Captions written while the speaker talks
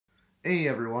Hey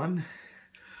everyone,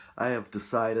 I have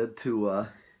decided to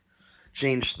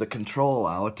change the control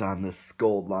out on this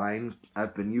Goldline.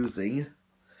 I've been using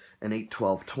an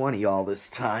 81220 all this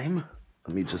time.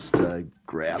 Let me just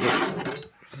grab it.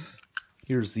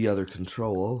 Here's the other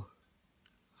control.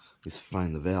 Let's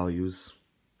find the values.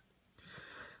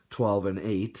 12 and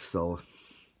 8, so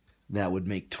that would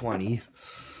make 20.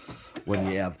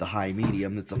 When you have the high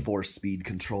medium, it's a 4-speed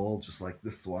control, just like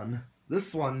this one.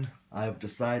 This one, I've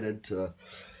decided to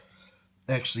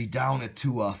actually down it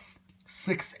to a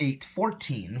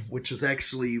 6/8/14, which is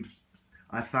actually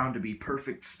I found to be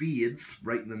perfect speeds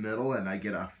right in the middle, and I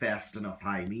get a fast enough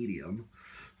high medium.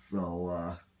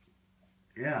 So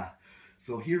yeah,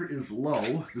 so here is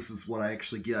low. This is what I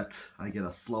actually get. I get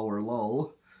a slower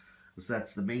low, because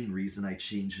that's the main reason I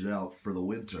changed it out for the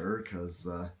winter, because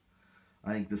I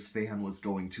think this fan was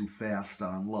going too fast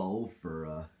on low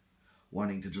for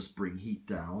wanting to just bring heat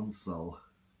down. So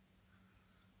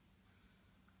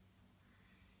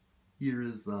here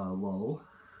is low.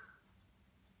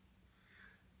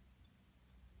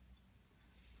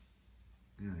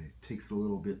 Yeah, it takes a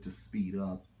little bit to speed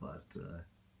up, but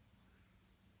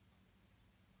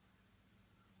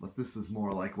this is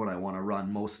more like what I want to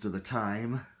run most of the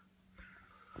time,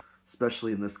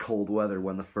 especially in this cold weather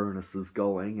when the furnace is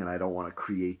going and I don't want to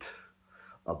create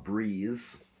a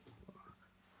breeze,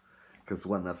 because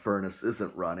when the furnace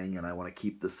isn't running and I want to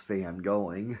keep this fan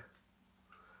going,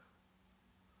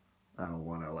 I don't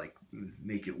want to like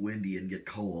make it windy and get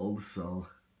cold. So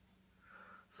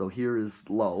here is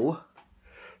low.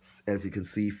 As you can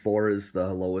see, 4 is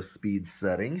the lowest speed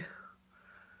setting,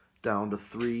 down to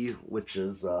 3, which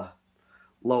is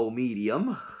low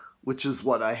medium, which is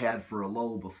what I had for a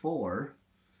low before.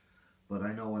 But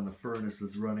I know when the furnace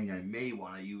is running, I may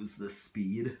want to use this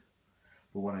speed.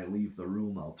 But when I leave the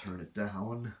room, I'll turn it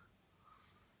down.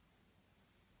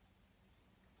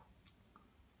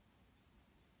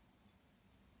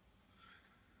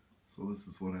 So this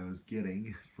is what I was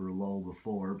getting for low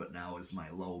before, but now is my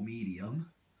low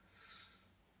medium.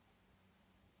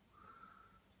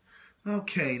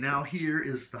 Okay, now here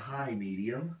is the high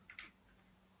medium.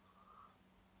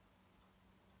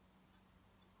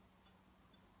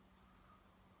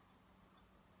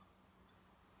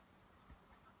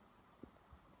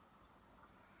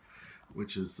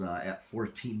 Which is at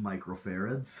 14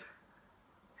 microfarads.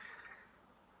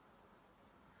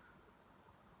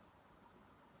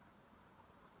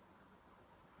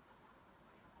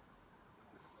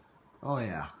 Oh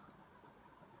yeah.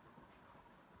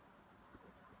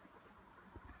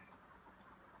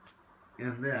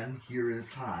 And then here is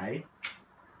high.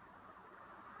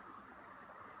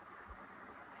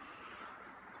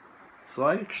 So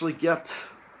I actually get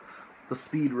the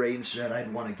speed range that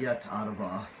I'd want to get out of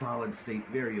a solid state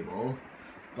variable,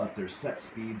 but they're set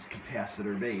speeds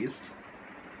capacitor based.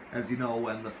 As you know,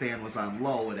 when the fan was on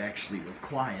low, it actually was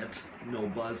quiet, no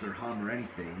buzz or hum or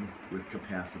anything with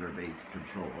capacitor based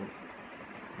controls.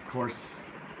 Of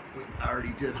course, I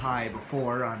already did high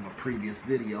before on a previous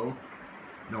video,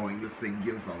 knowing this thing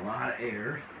gives a lot of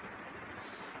air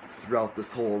throughout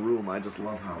this whole room. I just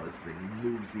love how this thing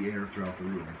moves the air throughout the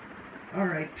room.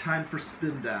 Alright, time for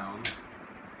spin down.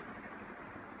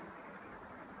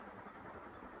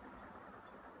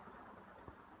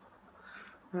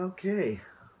 Okay.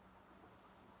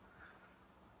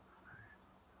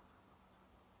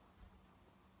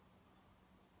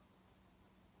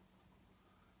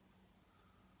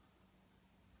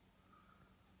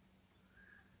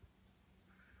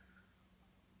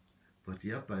 But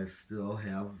yep, I still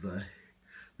have the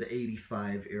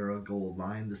 85 era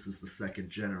Goldline. This is the 2nd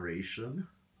generation.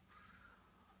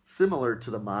 Similar to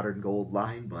the modern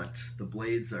Goldline, but the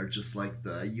blades are just like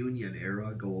the Union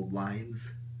era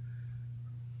Goldlines.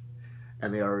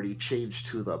 And they already changed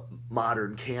to the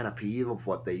modern canopy of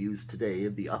what they use today,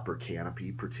 the upper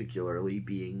canopy particularly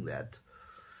being that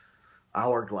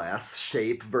hourglass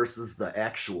shape versus the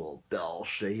actual bell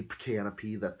shape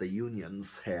canopy that the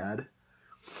Unions had.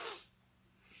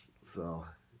 So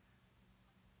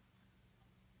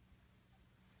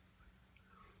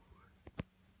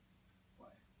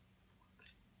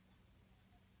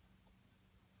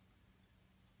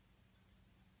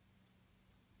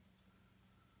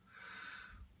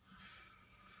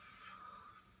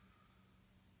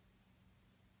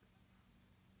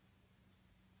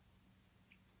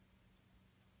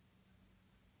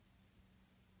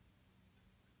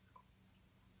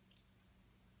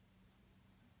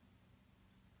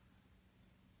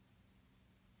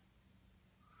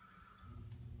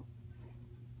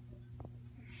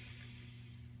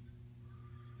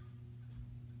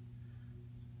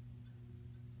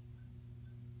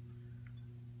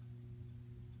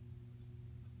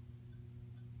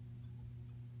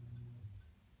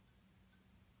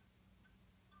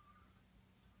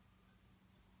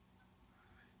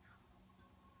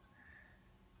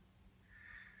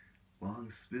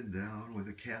long spin down with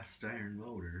a cast iron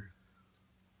motor.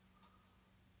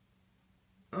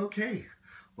 Okay,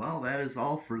 well, that is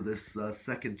all for this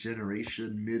second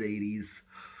generation mid-80s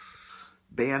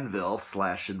Banvil /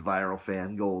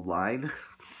 Envirofan Goldline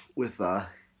with a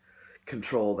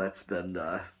control that's been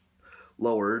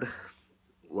lowered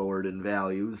in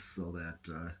values so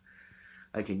that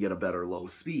I can get a better low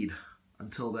speed.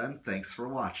 Until then, thanks for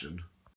watching.